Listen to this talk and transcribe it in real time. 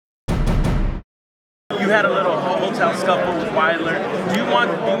had a little hotel scuffle with Wilder. Do you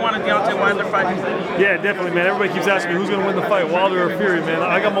want a Deontay Wilder fight? Yeah, definitely, man. Everybody keeps asking me who's going to win the fight, Wilder or Fury, man.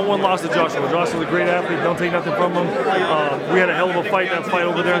 I got my one loss to Joshua. Joshua's a great athlete. Don't take nothing from him. We had a hell of a fight, that fight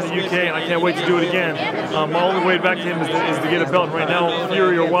over there in the UK, and I can't wait to do it again. My only way back to him is to get a belt. Right now,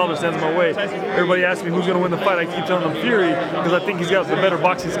 Fury or Wilder stands in my way. Everybody asks me who's going to win the fight. I keep telling them Fury because I think he's got the better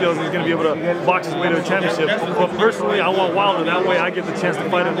boxing skills and he's going to be able to box his way to a championship. But personally, I want Wilder. That way I get the chance to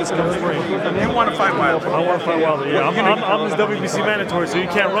fight him this coming spring. You want to fight Wilder? I want to fight Wilder, yeah. I'm his WBC mandatory, so you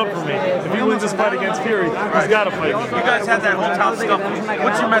can't run from me. If he wins this fight against Fury, he's got to fight me. You guys had that hotel scuffle.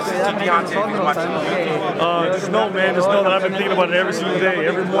 What's your message to Deontay if he's watching? Just know, man, just know that I've been thinking about it every single day,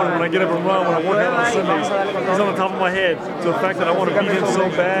 every morning when I get up and run, when I work out on Sundays. He's on the top of my head. So the fact that I want to beat him so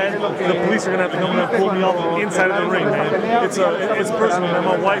bad, the police are going to have to come in and pull me off inside of the ring, man. It's personal, man.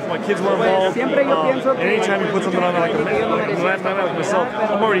 My wife, my kids were involved. And anytime you put something on like a man like myself,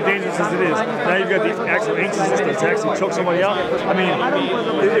 I'm already dangerous as it is. Now you've got the actual anxiousness to actually choke somebody out. I mean,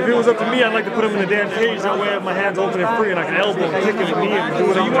 if it was up to me, I'd like to put him in a damn cage. That way I have my hands open and free and I can elbow and kick him and knee him and do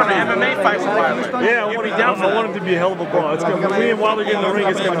whatever. So you want an MMA fight with Wilder? Yeah, I want him to be a hell of a brawl. It's gonna, when me and Wilder get in the ring,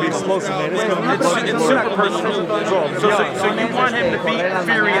 it's going to be explosive, man. It's going to be it's super personal. So you want him to beat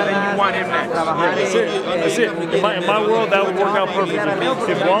Fury and then you want him next? Yeah, that's it. In my world, that would work out perfectly.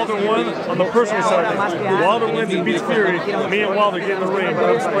 If Wilder won, on the personal side of things, if Wilder wins and beats Fury, me and Wilder get in the ring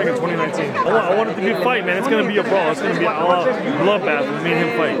come spring of 2019. I want it to be a fight, man. It's going to be a brawl. It's going to be a bloodbath with me and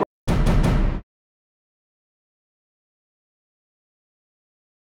him fight.